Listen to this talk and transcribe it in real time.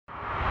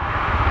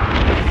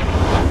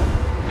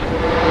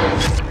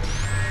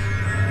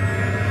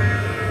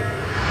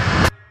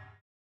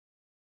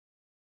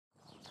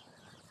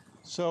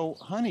So,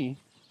 honey,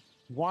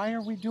 why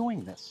are we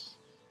doing this?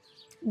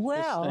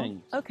 Well,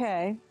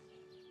 okay.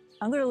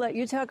 I'm going to let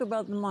you talk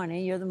about the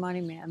money. You're the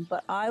money man,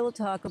 but I will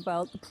talk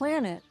about the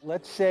planet.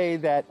 Let's say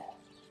that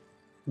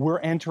we're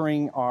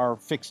entering our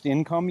fixed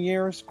income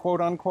years, quote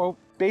unquote.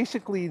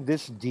 Basically,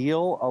 this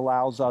deal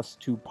allows us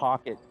to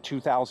pocket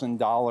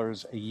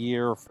 $2,000 a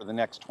year for the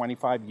next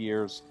 25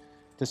 years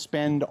to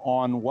spend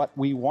on what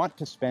we want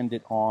to spend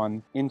it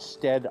on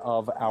instead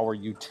of our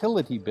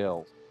utility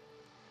bill.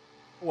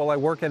 Well, I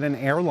work at an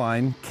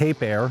airline,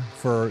 Cape Air,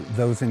 for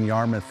those in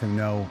Yarmouth who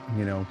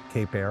know,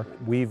 Cape Air.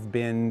 We've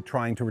been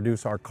trying to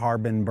reduce our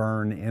carbon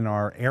burn in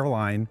our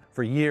airline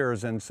for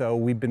years, and so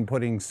we've been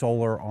putting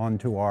solar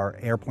onto our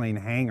airplane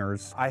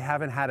hangars. I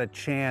haven't had a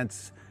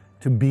chance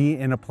to be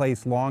in a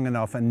place long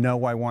enough and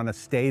know I want to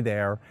stay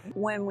there.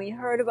 When we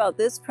heard about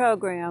this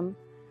program,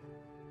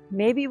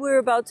 maybe we're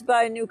about to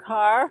buy a new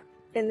car,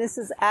 and this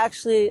is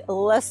actually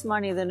less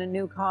money than a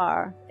new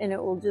car, and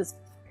it will just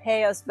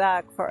pay us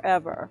back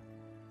forever.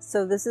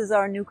 So this is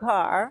our new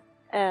car,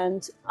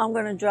 and I'm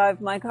going to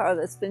drive my car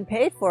that's been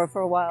paid for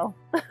a while.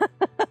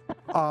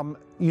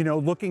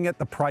 Looking at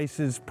the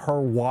prices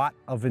per watt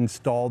of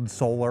installed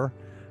solar,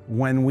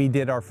 when we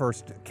did our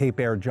first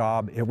Cape Air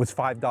job, it was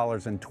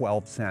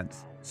 $5.12.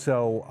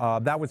 So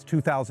that was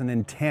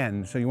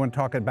 2010. So you want to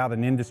talk about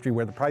an industry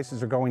where the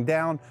prices are going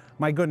down?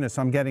 My goodness,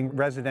 I'm getting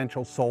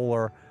residential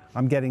solar.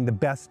 I'm getting the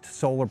best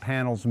solar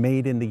panels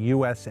made in the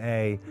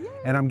USA,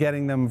 and I'm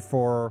getting them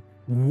for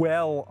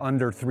well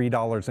under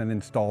 $3 an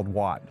installed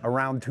watt,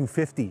 around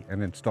 $2.50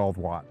 an installed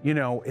watt.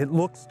 It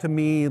looks to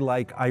me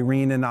like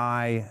Irene and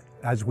I,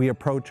 as we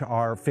approach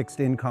our fixed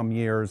income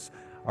years,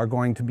 are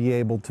going to be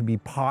able to be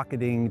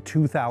pocketing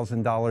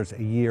 $2,000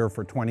 a year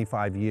for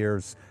 25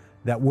 years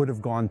that would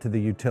have gone to the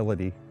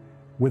utility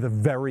with a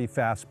very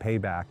fast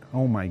payback.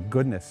 Oh my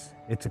goodness,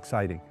 it's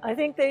exciting. I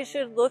think they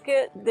should look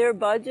at their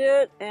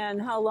budget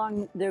and how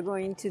long they're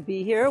going to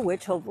be here,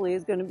 which hopefully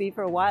is going to be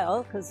for a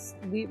while, because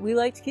we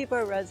like to keep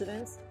our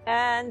residents,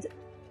 and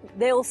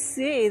they'll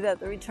see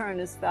that the return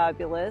is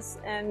fabulous.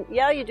 And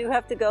yeah, you do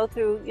have to go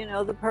through,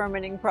 the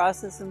permitting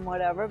process and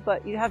whatever,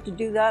 but you have to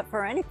do that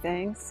for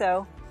anything,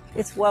 so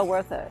it's well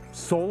worth it.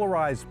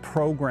 Solarize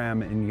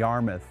program in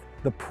Yarmouth,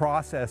 the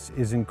process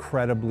is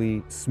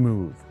incredibly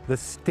smooth. The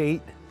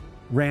state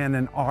ran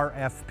an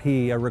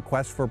RFP, a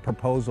request for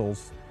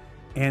proposals,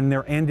 and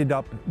there ended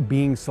up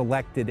being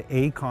selected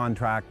a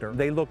contractor.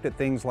 They looked at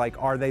things like,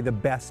 are they the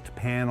best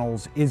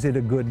panels? Is it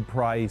a good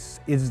price?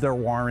 Is their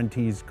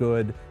warranties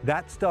good?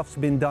 That stuff's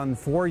been done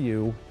for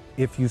you.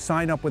 If you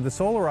sign up with the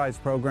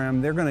Solarize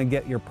program, they're gonna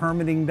get your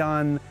permitting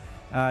done.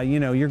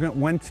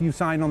 Once you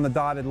sign on the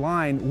dotted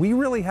line, we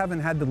really haven't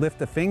had to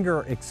lift a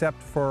finger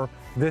except for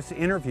this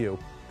interview,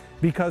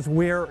 because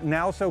we're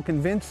now so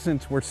convinced,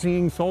 since we're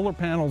seeing solar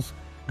panels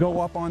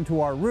go up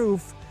onto our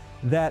roof,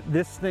 that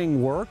this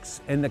thing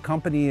works, and the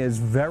company is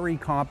very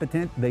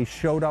competent. They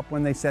showed up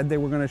when they said they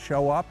were going to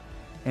show up,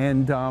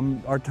 and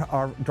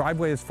our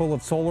driveway is full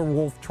of Solar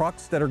Wolf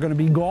trucks that are going to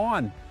be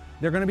gone.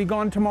 They're going to be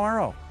gone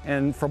tomorrow.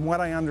 And from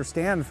what I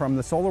understand from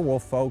the Solar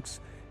Wolf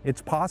folks,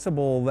 it's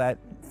possible that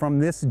from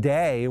this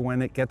day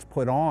when it gets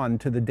put on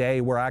to the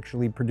day we're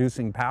actually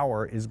producing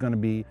power is going to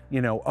be,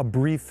 a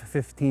brief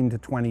 15 to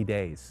 20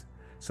 days.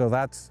 So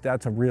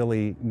that's a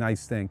really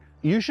nice thing.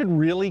 You should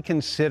really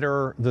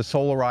consider the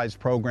Solarize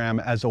program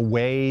as a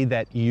way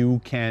that you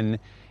can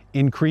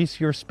increase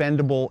your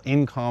spendable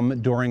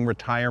income during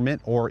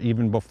retirement or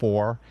even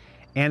before,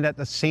 and at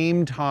the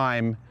same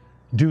time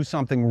do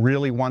something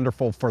really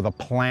wonderful for the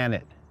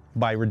planet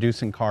by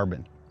reducing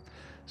carbon.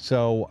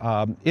 So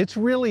it's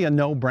really a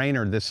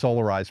no-brainer, this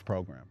Solarize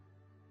program.